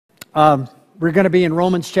We're going to be in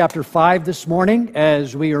Romans chapter 5 this morning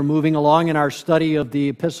as we are moving along in our study of the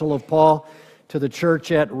epistle of Paul to the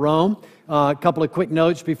church at Rome. A couple of quick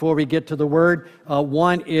notes before we get to the Word.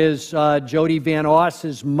 One is Jody Van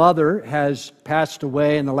Oss's mother has passed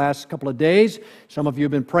away in the last couple of days. Some of you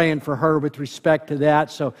have been praying for her with respect to that,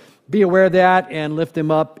 so be aware of that and lift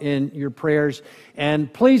them up in your prayers.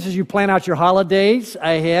 And please, as you plan out your holidays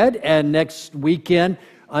ahead and next weekend,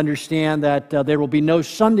 understand that there will be no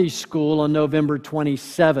Sunday school on November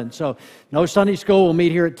 27th. So no Sunday school. We'll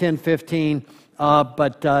meet here at 10:15,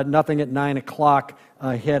 but nothing at 9 o'clock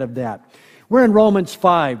ahead of that. We're in Romans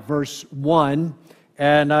 5, verse 1,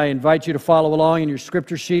 and I invite you to follow along in your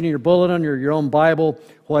scripture sheet, in your bulletin, or your own Bible,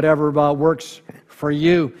 whatever works for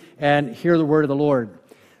you, and hear the word of the Lord.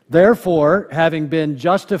 Therefore, having been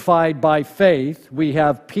justified by faith, we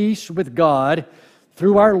have peace with God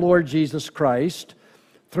through our Lord Jesus Christ,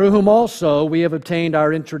 through whom also we have obtained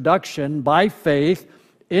our introduction by faith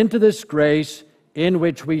into this grace in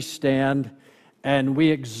which we stand, and we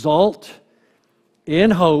exult in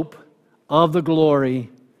hope of the glory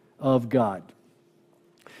of God.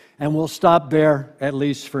 And we'll stop there, at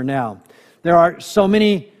least for now. There are so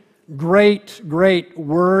many great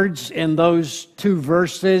words in those two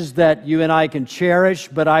verses that you and I can cherish,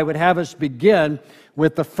 but I would have us begin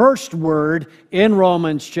with the first word in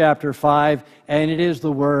Romans chapter 5, and it is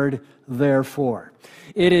the word therefore.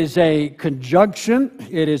 It is a conjunction,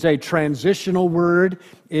 it is a transitional word,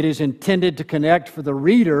 it is intended to connect for the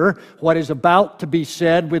reader what is about to be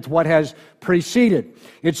said with what has preceded.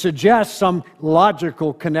 It suggests some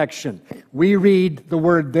logical connection. We read the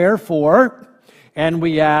word therefore, and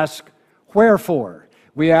we ask wherefore.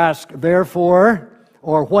 We ask therefore,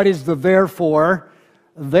 or what is the therefore?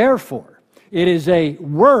 Therefore. It is a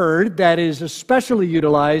word that is especially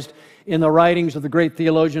utilized in the writings of the great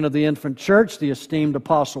theologian of the infant church, the esteemed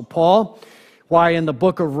Apostle Paul. Why in the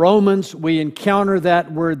book of Romans we encounter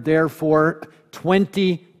that word therefore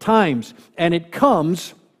 20 times. And it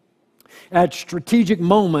comes at strategic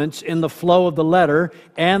moments in the flow of the letter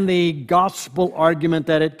and the gospel argument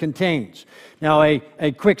that it contains. Now,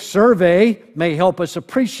 a quick survey may help us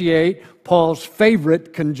appreciate Paul's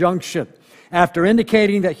favorite conjunction. After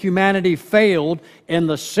indicating that humanity failed in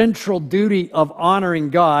the central duty of honoring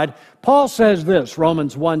God, Paul says this,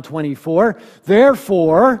 Romans 1:24,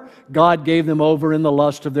 therefore God gave them over in the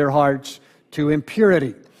lust of their hearts to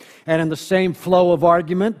impurity. And in the same flow of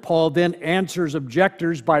argument, Paul then answers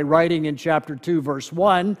objectors by writing in chapter 2, verse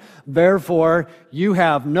 1, therefore you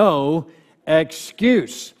have no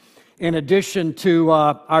excuse. In addition to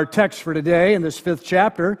our text for today, in this 5th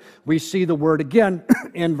chapter, we see the word again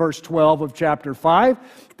in verse 12 of chapter 5.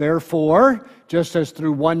 Therefore, just as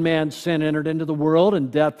through one man sin entered into the world, and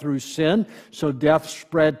death through sin, so death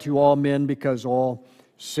spread to all men because all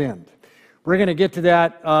sinned. We're going to get to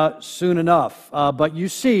that soon enough. But you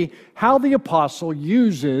see how the apostle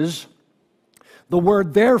uses the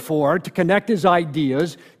word therefore to connect his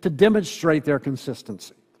ideas to demonstrate their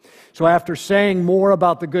consistency. So after saying more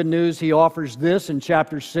about the good news, he offers this in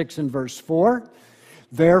chapter 6 and verse 4.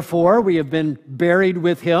 Therefore, we have been buried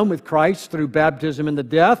with him, with Christ, through baptism into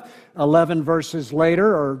death. 11 verses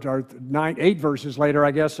later, or 8 verses later,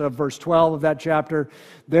 I guess, of verse 12 of that chapter.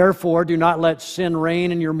 Therefore, do not let sin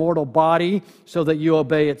reign in your mortal body so that you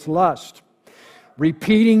obey its lust.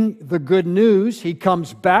 Repeating the good news, he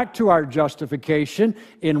comes back to our justification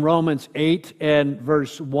in Romans 8 and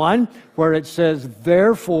verse 1, where it says,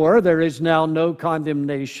 therefore, there is now no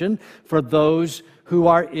condemnation for those who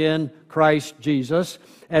are in Christ Jesus.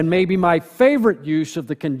 And maybe my favorite use of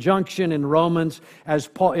the conjunction in Romans, as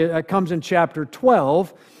Paul, it comes in chapter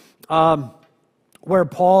 12, where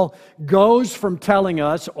Paul goes from telling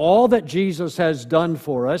us all that Jesus has done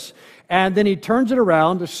for us, and then he turns it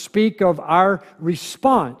around to speak of our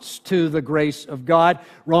response to the grace of God.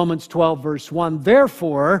 Romans 12, verse 1,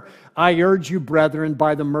 therefore, I urge you, brethren,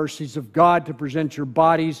 by the mercies of God, to present your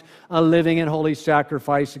bodies a living and holy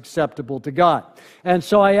sacrifice acceptable to God. And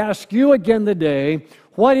so I ask you again today,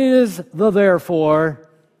 what is the therefore?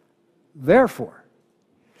 Therefore,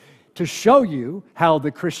 to show you how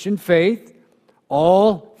the Christian faith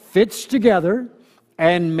all fits together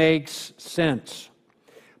and makes sense.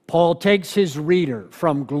 Paul takes his reader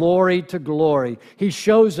from glory to glory. He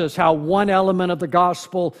shows us how one element of the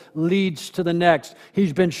gospel leads to the next.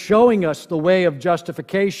 He's been showing us the way of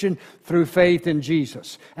justification through faith in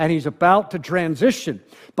Jesus. And he's about to transition.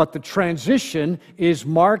 But the transition is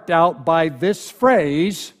marked out by this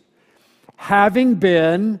phrase, having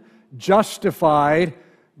been justified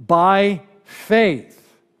by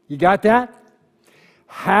faith. You got that?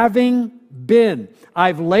 Having been.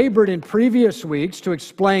 I've labored in previous weeks to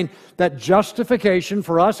explain that justification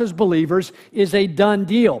for us as believers is a done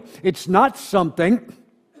deal. It's not something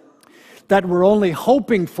that we're only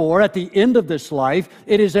hoping for at the end of this life.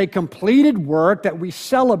 It is a completed work that we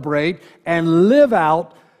celebrate and live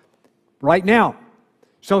out right now.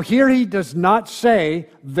 So here he does not say,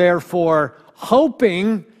 therefore,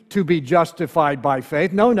 hoping to be justified by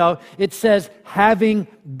faith. No, it says having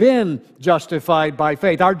been justified by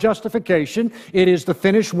faith. Our justification, it is the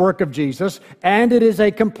finished work of Jesus, and it is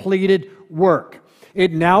a completed work.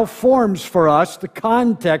 It now forms for us the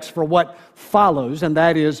context for what follows, and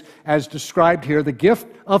that is, as described here, the gift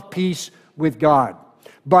of peace with God.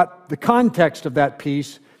 But the context of that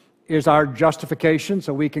peace is our justification,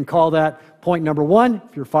 so we can call that point number one,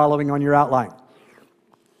 if you're following on your outline.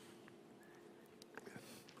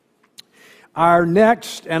 Our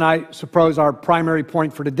next, and I suppose our primary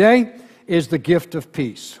point for today, is the gift of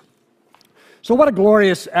peace. So what a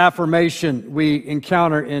glorious affirmation we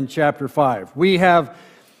encounter in chapter 5. We have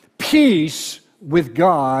peace with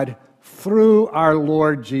God through our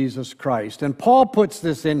Lord Jesus Christ. And Paul puts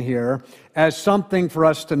this in here as something for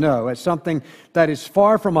us to know, as something that is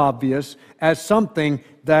far from obvious, as something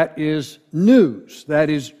that is news, that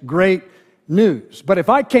is great news. But if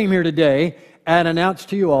I came here today and announced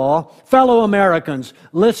to you all, fellow Americans,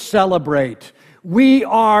 let's celebrate. We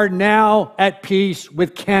are now at peace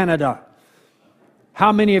with Canada.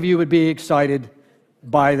 How many of you would be excited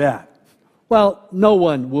by that? Well, no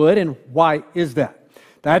one would, and why is that?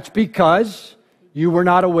 That's because you were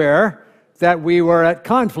not aware that we were at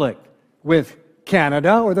conflict with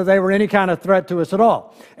Canada or that they were any kind of threat to us at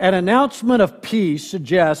all. An announcement of peace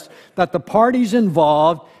suggests that the parties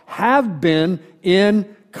involved have been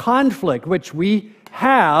in conflict, which we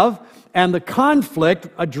have, and the conflict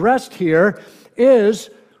addressed here is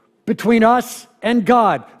between us and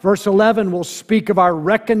God. Verse 11 will speak of our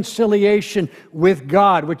reconciliation with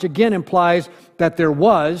God, which again implies that there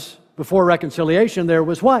was, before reconciliation, there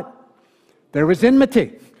was what? There was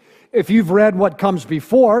enmity. If you've read what comes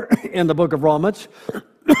before in the book of Romans,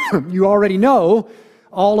 you already know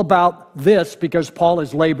all about this because Paul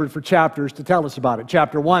has labored for chapters to tell us about it.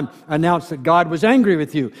 Chapter 1 announced that God was angry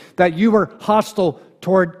with you, that you were hostile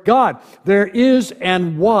toward God. There is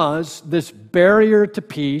and was this barrier to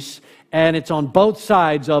peace, and it's on both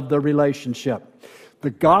sides of the relationship. The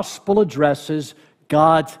gospel addresses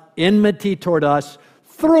God's enmity toward us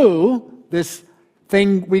through this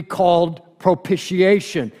thing we called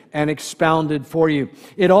propitiation and expounded for you.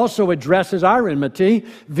 It also addresses our enmity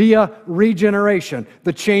via regeneration,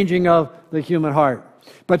 the changing of the human heart.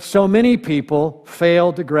 But so many people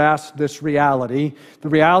fail to grasp this reality, the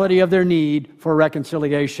reality of their need for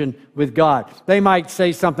reconciliation with God. They might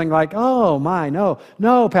say something like, oh my,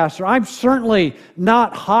 no, Pastor, I'm certainly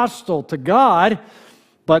not hostile to God,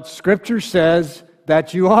 but Scripture says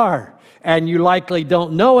that you are. And you likely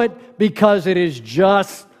don't know it because it is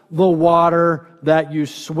just the water that you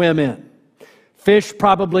swim in. Fish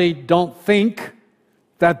probably don't think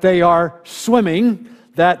that they are swimming,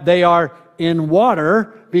 that they are in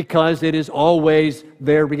water, because it is always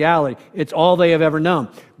their reality. It's all they have ever known.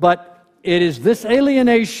 But it is this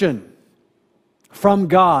alienation from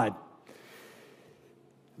God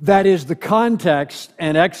that is the context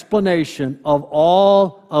and explanation of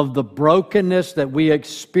all of the brokenness that we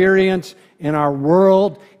experience in our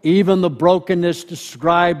world, even the brokenness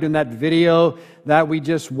described in that video that we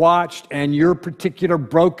just watched, and your particular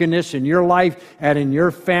brokenness in your life and in your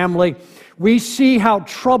family. We see how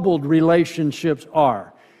troubled relationships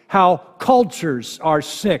are, how cultures are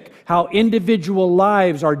sick, how individual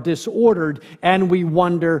lives are disordered, and we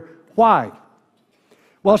wonder why.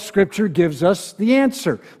 Well, Scripture gives us the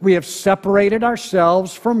answer. We have separated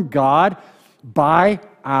ourselves from God by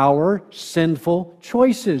our sinful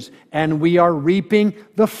choices, and we are reaping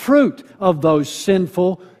the fruit of those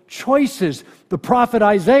sinful choices. The prophet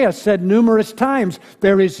Isaiah said numerous times,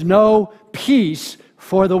 there is no peace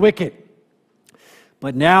for the wicked.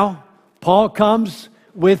 But now, Paul comes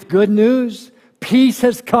with good news. Peace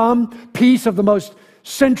has come, peace of the most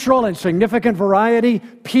central and significant variety,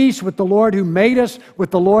 peace with the Lord who made us, with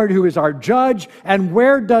the Lord who is our judge. And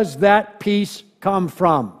where does that peace come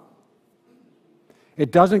from?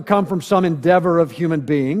 It doesn't come from some endeavor of human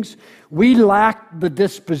beings. We lack the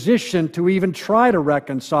disposition to even try to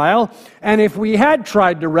reconcile. And if we had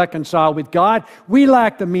tried to reconcile with God, we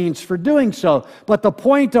lack the means for doing so. But the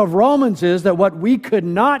point of Romans is that what we could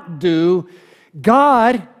not do,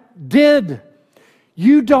 God did.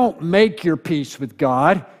 You don't make your peace with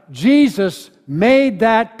God. Jesus made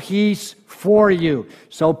that peace for you.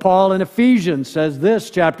 So Paul in Ephesians says this,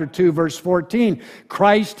 chapter 2, verse 14,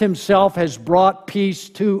 Christ himself has brought peace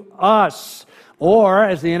to us. Or,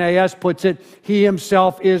 as the NAS puts it, he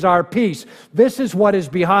himself is our peace. This is what is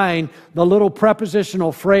behind the little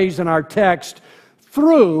prepositional phrase in our text,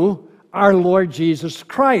 through our Lord Jesus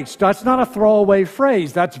Christ. That's not a throwaway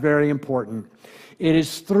phrase. That's very important. It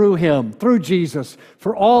is through him, through Jesus,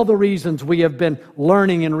 for all the reasons we have been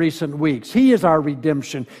learning in recent weeks. He is our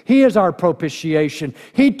redemption. He is our propitiation.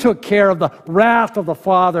 He took care of the wrath of the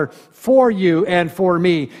Father for you and for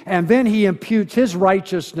me. And then he imputes his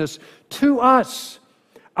righteousness to us.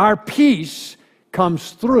 Our peace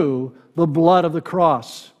comes through the blood of the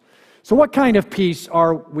cross. So what kind of peace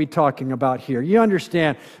are we talking about here? You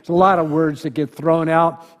understand, there's a lot of words that get thrown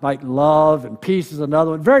out, like love and peace is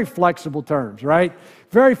another one. Very flexible terms, right?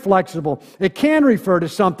 Very flexible. It can refer to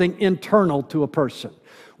something internal to a person.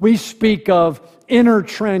 We speak of inner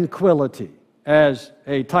tranquility as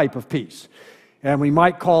a type of peace. And we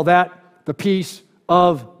might call that the peace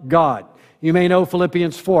of God. You may know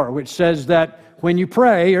Philippians 4, which says that when you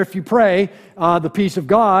pray, or if you pray, the peace of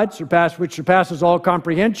God, which surpasses all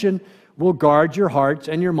comprehension, will guard your hearts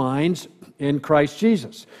and your minds in Christ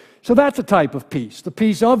Jesus. So that's a type of peace, the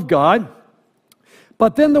peace of God.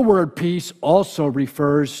 But then the word peace also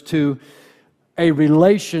refers to a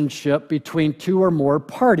relationship between two or more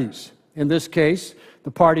parties. In this case,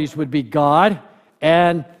 the parties would be God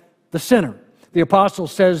and the sinner. The apostle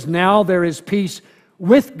says, now there is peace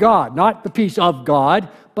with God, not the peace of God,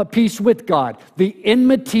 but peace with God. The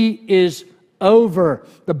enmity is over.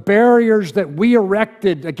 The barriers that we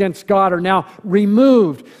erected against God are now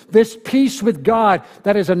removed. This peace with God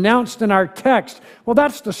that is announced in our text, well,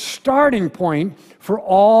 that's the starting point for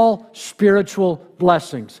all spiritual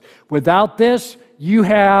blessings. Without this, you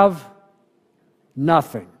have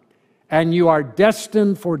nothing. And you are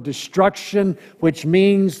destined for destruction, which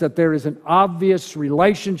means that there is an obvious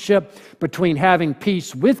relationship between having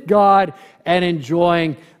peace with God and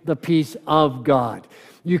enjoying the peace of God.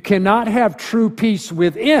 You cannot have true peace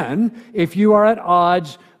within if you are at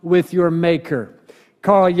odds with your Maker.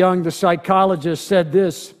 Carl Jung, the psychologist, said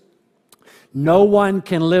this, no one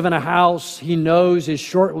can live in a house he knows is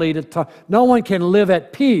shortly to no one can live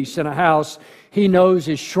at peace in a house he knows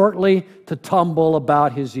is shortly to tumble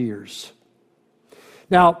about his ears.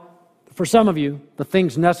 Now, for some of you, the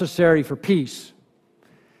things necessary for peace,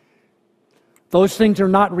 those things are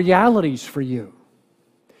not realities for you.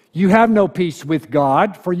 You have no peace with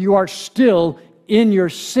God, for you are still in your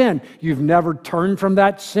sin. You've never turned from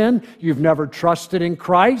that sin. You've never trusted in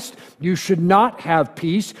Christ. You should not have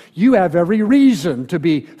peace. You have every reason to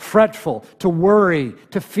be fretful, to worry,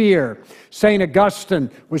 to fear. St.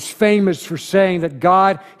 Augustine was famous for saying that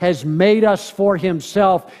God has made us for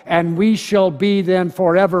himself, and we shall be then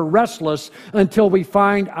forever restless until we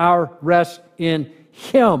find our rest in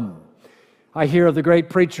him. I hear of the great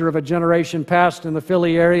preacher of a generation past in the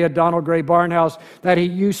Philly area, Donald Gray Barnhouse, that he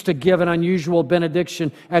used to give an unusual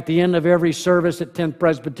benediction at the end of every service at 10th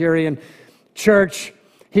Presbyterian Church.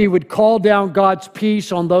 He would call down God's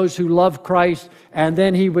peace on those who love Christ, and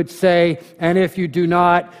then he would say, and if you do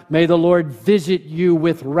not, may the Lord visit you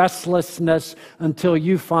with restlessness until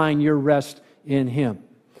you find your rest in him.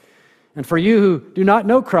 And for you who do not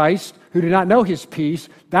know Christ, who do not know his peace,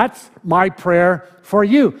 that's my prayer for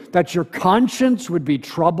you, that your conscience would be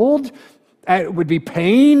troubled, would be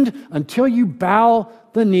pained until you bow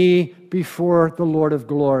the knee before the Lord of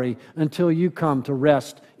glory, until you come to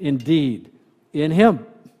rest indeed in him.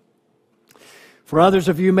 For others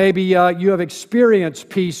of you, maybe you have experienced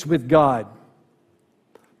peace with God,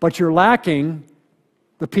 but you're lacking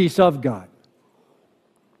the peace of God.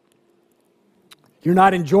 You're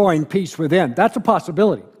not enjoying peace within. That's a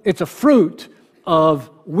possibility. It's a fruit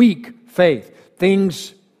of weak faith.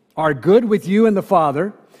 Things are good with you and the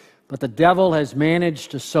Father, but the devil has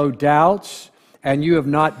managed to sow doubts, and you have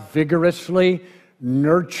not vigorously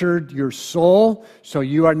nurtured your soul, so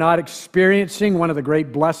you are not experiencing one of the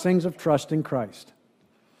great blessings of trusting Christ.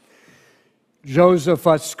 Joseph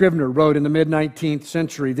Scribner wrote in the mid-19th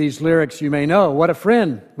century these lyrics you may know. What a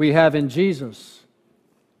friend we have in Jesus.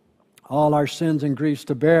 All our sins and griefs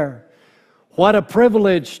to bear. What a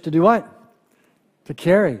privilege to do what? To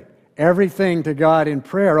carry everything to God in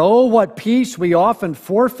prayer. Oh, what peace we often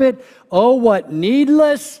forfeit. Oh, what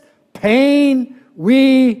needless pain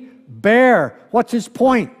we bear. What's his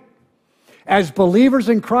point? As believers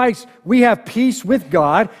in Christ, we have peace with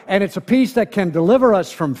God, and it's a peace that can deliver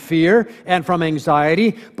us from fear and from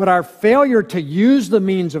anxiety, but our failure to use the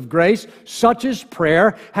means of grace, such as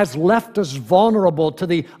prayer, has left us vulnerable to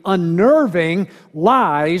the unnerving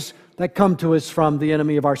lies that come to us from the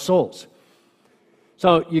enemy of our souls.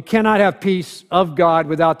 So you cannot have peace of God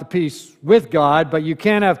without the peace with God, but you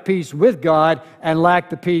can have peace with God and lack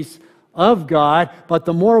the peace of God. But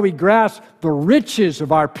the more we grasp the riches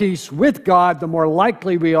of our peace with God, the more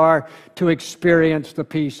likely we are to experience the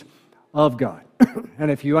peace of God. And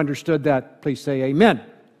if you understood that, please say amen.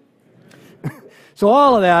 So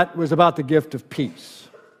all of that was about the gift of peace.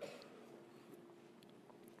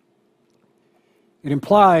 It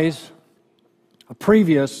implies a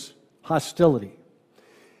previous hostility.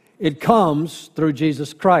 It comes through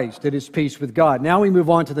Jesus Christ. It is peace with God. Now we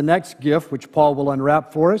move on to the next gift, which Paul will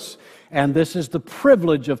unwrap for us. And this is the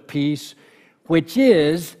privilege of peace, which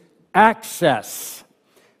is access.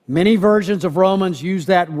 Many versions of Romans use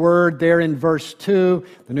that word there in verse 2.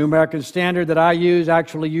 The New American Standard that I use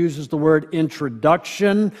actually uses the word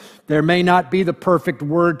introduction. There may not be the perfect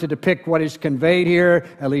word to depict what is conveyed here,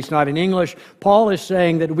 at least not in English. Paul is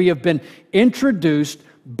saying that we have been introduced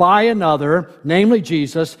by another, namely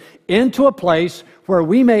Jesus, into a place where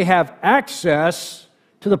we may have access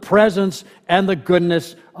to the presence and the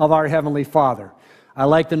goodness of our Heavenly Father. I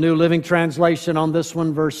like the New Living Translation on this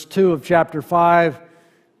one, verse 2 of chapter 5.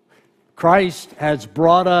 Christ has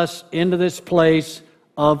brought us into this place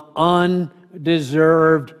of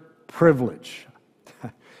undeserved privilege.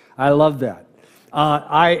 I love that.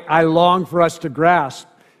 I long for us to grasp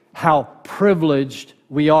how privileged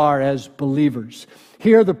we are as believers.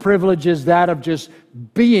 Here the privilege is that of just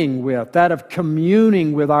being with, that of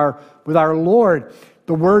communing with our Lord.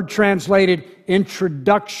 The word translated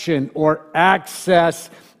introduction or access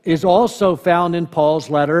is also found in Paul's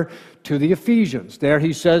letter to the Ephesians. There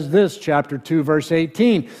he says this, chapter 2, verse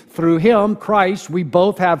 18, through him, Christ, we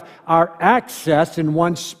both have our access in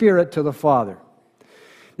one spirit to the Father.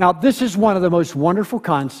 Now, this is one of the most wonderful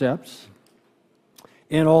concepts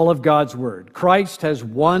in all of God's Word. Christ has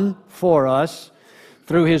won for us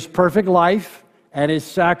through His perfect life and His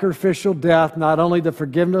sacrificial death, not only the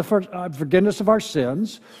forgiveness of our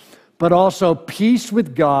sins, but also peace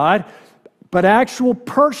with God, but actual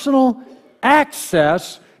personal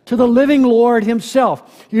access to the living Lord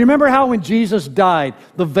Himself. You remember how when Jesus died,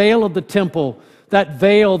 the veil of the temple, that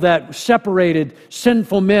veil that separated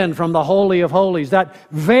sinful men from the Holy of Holies, that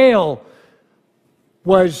veil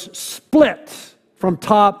was split from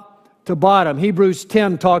top to bottom. Hebrews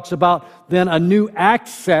 10 talks about then a new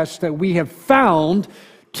access that we have found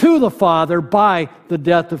to the Father by the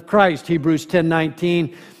death of Christ. Hebrews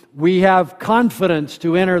 10:19, we have confidence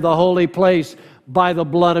to enter the holy place by the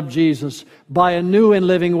blood of Jesus, by a new and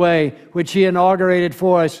living way, which He inaugurated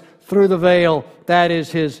for us through the veil, that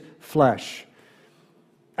is His flesh.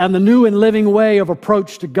 And the new and living way of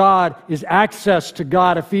approach to God is access to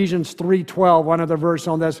God. Ephesians 3:12, one other verse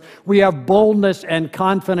on this. We have boldness and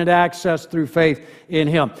confident access through faith in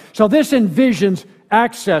Him. So this envisions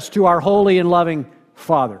access to our holy and loving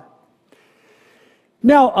Father.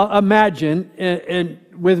 Now imagine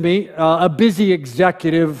with me a busy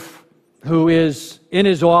executive who is in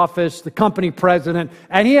his office, the company president,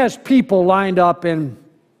 and he has people lined up in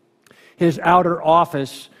his outer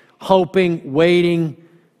office, hoping, waiting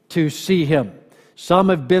to see him. Some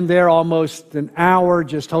have been there almost an hour,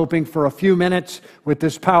 just hoping for a few minutes with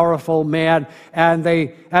this powerful man. And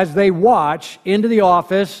as they watch, into the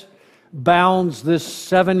office bounds this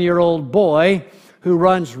 7-year-old boy who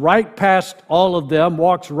runs right past all of them,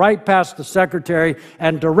 walks right past the secretary,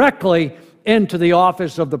 and directly into the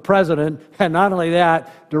office of the president, and not only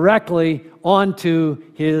that, directly onto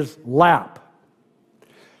his lap.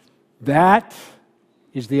 That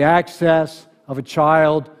is the access of a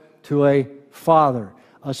child to a father,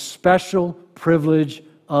 a special privilege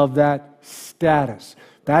of that status.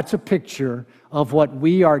 That's a picture of what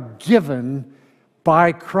we are given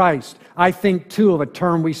by Christ. I think, too, of a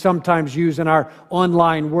term we sometimes use in our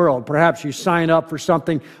online world. Perhaps you sign up for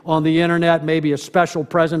something on the internet, maybe a special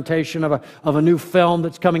presentation of a new film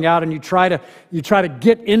that's coming out, and you try to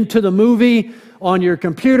get into the movie on your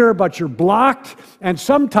computer, but you're blocked. And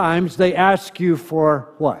sometimes they ask you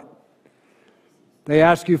for what? They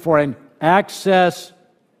ask you for an access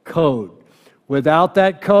code. Without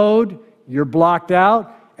that code, you're blocked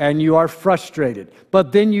out and you are frustrated.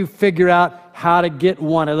 But then you figure out how to get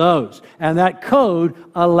one of those. And that code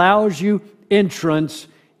allows you entrance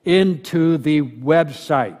into the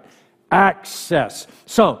website. Access.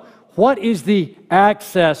 So, what is the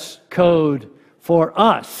access code for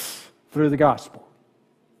us through the gospel?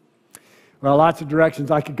 Well, lots of directions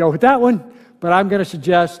I could go with that one, but I'm going to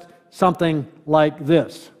suggest something like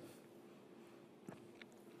this.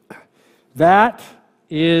 That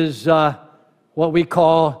is what we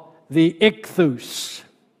call the ichthus.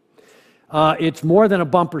 It's more than a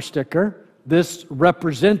bumper sticker. This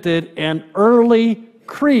represented an early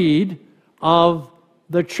creed of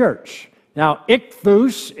the church. Now,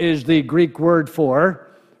 ichthus is the Greek word for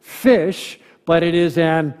fish, but it is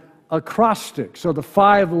an acrostic. So the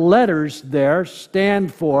 5 letters there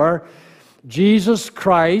stand for Jesus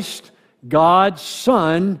Christ, God's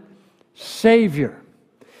Son, Savior.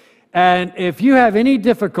 And if you have any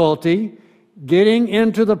difficulty getting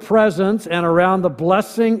into the presence and around the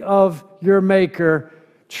blessing of your Maker,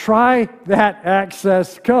 try that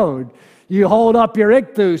access code. You hold up your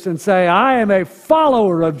ichthus and say, I am a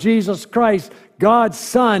follower of Jesus Christ, God's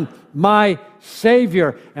Son, my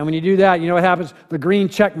Savior. And when you do that, you know what happens? The green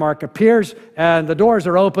check mark appears and the doors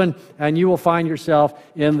are open and you will find yourself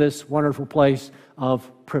in this wonderful place of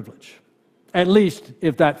privilege. At least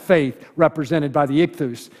if that faith represented by the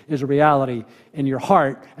ichthus is a reality in your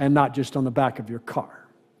heart and not just on the back of your car.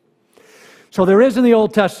 So there is in the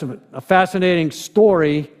Old Testament a fascinating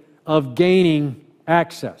story of gaining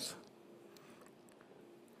access.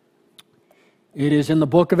 It is in the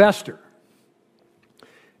book of Esther.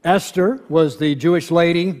 Esther was the Jewish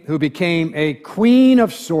lady who became a queen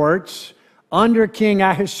of sorts under King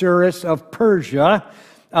Ahasuerus of Persia.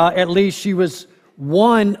 At least she was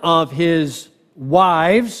one of his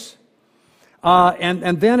wives.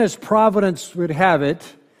 And then, as providence would have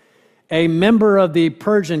it, a member of the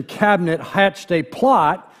Persian cabinet hatched a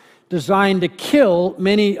plot designed to kill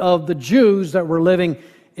many of the Jews that were living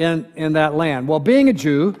in that land. Well, being a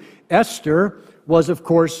Jew, Esther was, of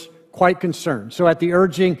course, quite concerned. So at the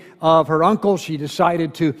urging of her uncle, she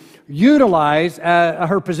decided to utilize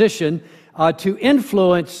her position to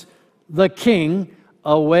influence the king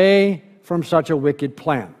away from such a wicked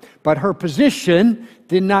plan. But her position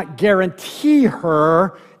did not guarantee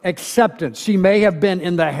her acceptance. She may have been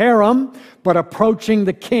in the harem, but approaching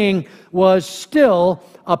the king was still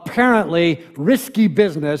apparently risky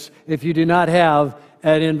business if you do not have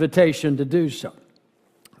an invitation to do so.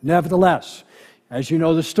 Nevertheless, as you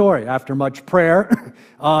know the story, after much prayer,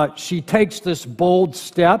 she takes this bold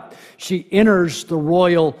step. She enters the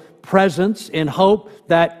royal presence in hope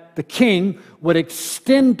that the king would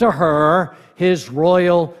extend to her his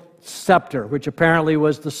royal scepter, which apparently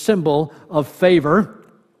was the symbol of favor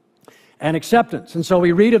and acceptance. And so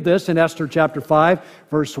we read of this in Esther chapter 5,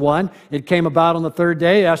 verse 1. It came about on the 3rd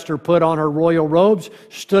day, Esther put on her royal robes,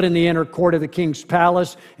 stood in the inner court of the king's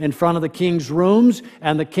palace in front of the king's rooms,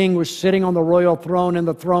 and the king was sitting on the royal throne in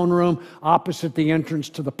the throne room opposite the entrance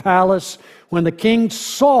to the palace. When the king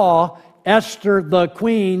saw Esther the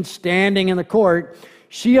queen standing in the court,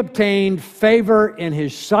 she obtained favor in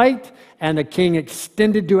his sight, and the king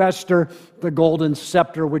extended to Esther the golden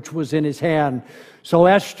scepter which was in his hand. So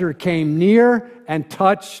Esther came near and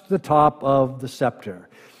touched the top of the scepter.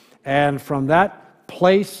 And from that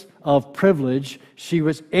place of privilege, she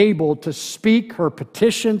was able to speak her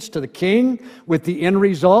petitions to the king, with the end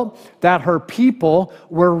result that her people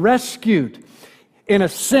were rescued. In a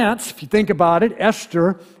sense, if you think about it,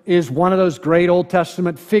 Esther is one of those great Old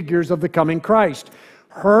Testament figures of the coming Christ.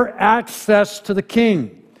 Her access to the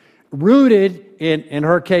king, rooted in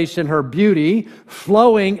her case, in her beauty,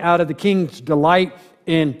 flowing out of the king's delight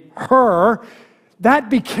in her, that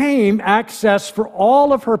became access for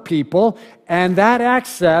all of her people, and that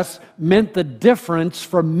access meant the difference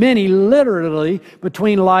for many, literally,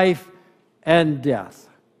 between life and death.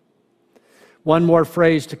 One more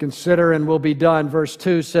phrase to consider and we'll be done. Verse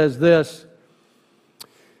 2 says this: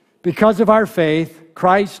 because of our faith,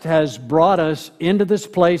 Christ has brought us into this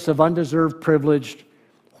place of undeserved privilege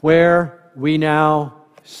where we now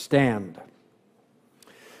stand.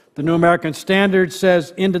 The New American Standard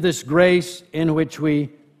says, into this grace in which we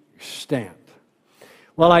stand.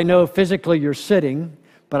 Well, I know physically you're sitting,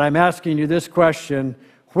 but I'm asking you this question: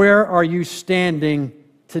 where are you standing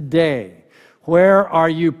today? Where are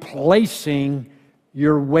you placing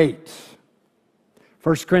your weight?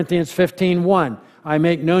 1 Corinthians 15:1. I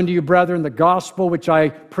make known to you, brethren, the gospel which I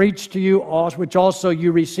preached to you, which also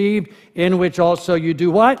you received, in which also you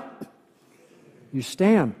do what? You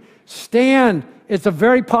stand. Stand. It's a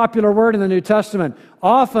very popular word in the New Testament.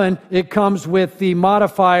 Often it comes with the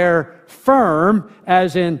modifier firm,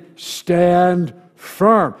 as in stand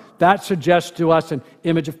firm. That suggests to us an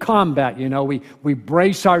image of combat. You know, we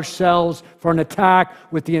brace ourselves for an attack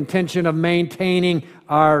with the intention of maintaining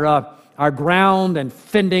our ground and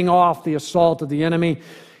fending off the assault of the enemy.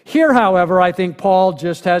 Here, however, I think Paul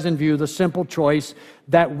just has in view the simple choice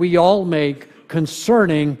that we all make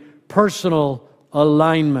concerning personal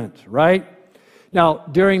alignment, right? Now,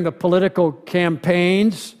 during the political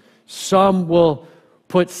campaigns, some will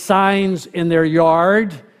put signs in their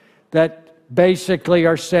yard that basically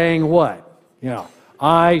are saying what?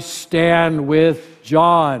 I stand with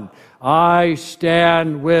John. I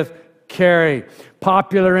stand with Kerry.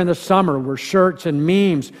 Popular in the summer were shirts and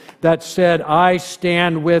memes that said, I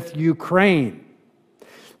stand with Ukraine.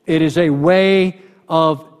 It is a way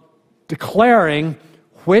of declaring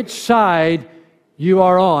which side you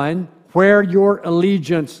are on, where your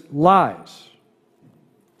allegiance lies.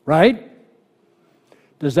 Right?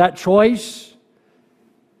 Does that choice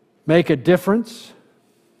make a difference?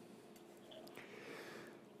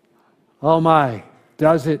 Oh my,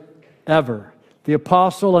 does it ever? The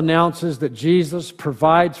apostle announces that Jesus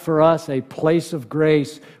provides for us a place of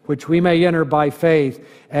grace which we may enter by faith.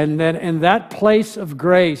 And then in that place of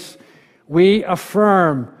grace, we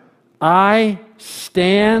affirm, I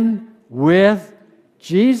stand with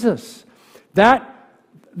Jesus. That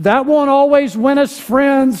won't always win us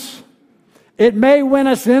friends. It may win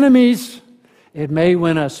us enemies. It may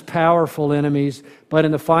win us powerful enemies. But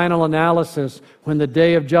in the final analysis, when the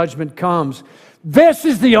day of judgment comes, this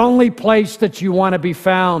is the only place that you want to be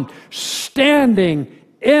found, standing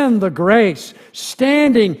in the grace,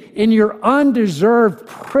 standing in your undeserved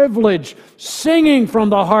privilege, singing from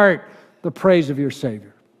the heart the praise of your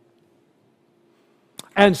Savior.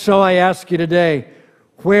 And so I ask you today,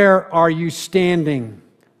 where are you standing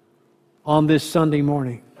on this Sunday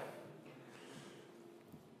morning?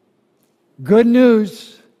 Good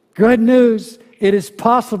news, good news. It is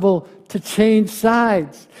possible to change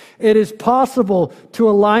sides. It is possible to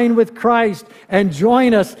align with Christ and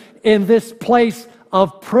join us in this place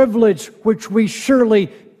of privilege which we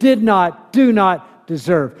surely do not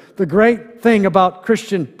deserve. The great thing about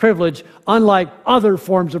Christian privilege, unlike other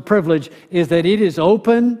forms of privilege, is that it is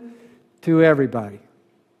open to everybody.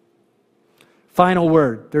 Final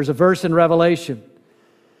word. There's a verse in Revelation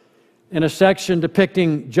in a section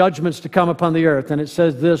depicting judgments to come upon the earth. And it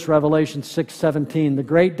says this, Revelation 6:17, the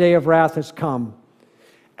great day of wrath has come.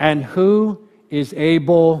 And who is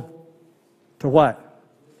able to what?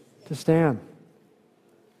 To stand.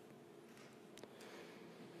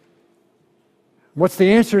 What's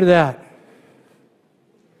the answer to that?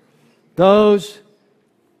 Those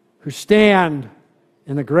who stand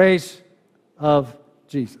in the grace of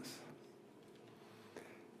Jesus.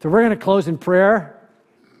 So we're going to close in prayer.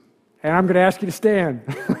 And I'm going to ask you to stand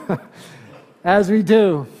as we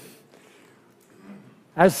do,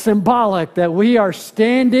 as symbolic that we are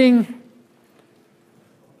standing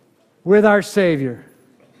with our Savior.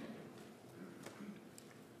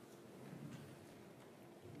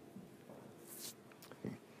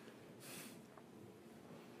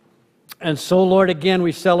 And so, Lord, again,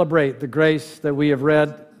 we celebrate the grace that we have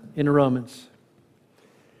read in Romans.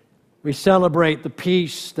 We celebrate the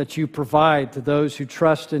peace that you provide to those who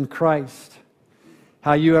trust in Christ.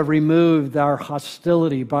 How you have removed our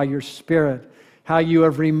hostility by your Spirit. How you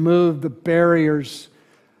have removed the barriers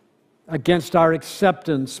against our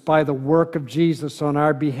acceptance by the work of Jesus on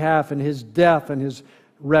our behalf and His death and His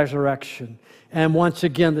resurrection. And once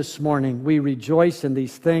again this morning, we rejoice in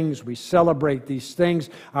these things. We celebrate these things.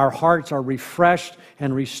 Our hearts are refreshed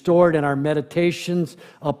and restored in our meditations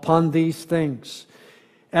upon these things.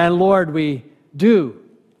 And Lord, we do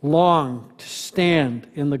long to stand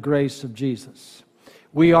in the grace of Jesus.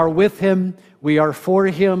 We are with Him, we are for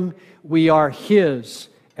Him, we are His,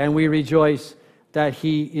 and we rejoice that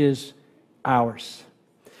He is ours.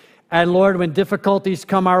 And Lord, when difficulties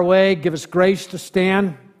come our way, give us grace to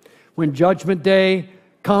stand. When judgment day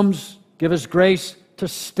comes, give us grace to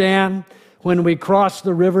stand. When we cross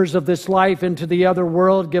the rivers of this life into the other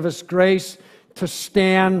world, give us grace to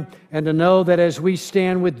stand and to know that as we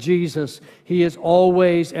stand with Jesus, He is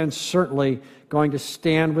always and certainly going to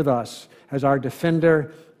stand with us as our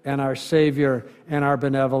defender and our Savior and our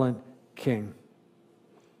benevolent King.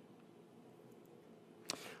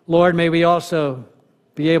 Lord, may we also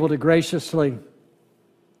be able to graciously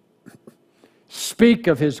speak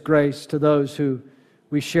of His grace to those who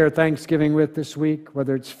we share Thanksgiving with this week,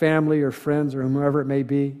 whether it's family or friends or whomever it may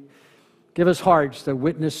be. Give us hearts that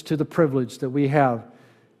witness to the privilege that we have,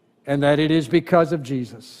 and that it is because of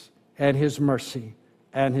Jesus and His mercy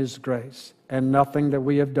and His grace, and nothing that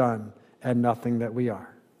we have done and nothing that we are.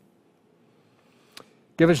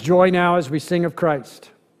 Give us joy now as we sing of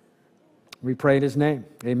Christ. We pray in His name.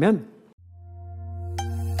 Amen.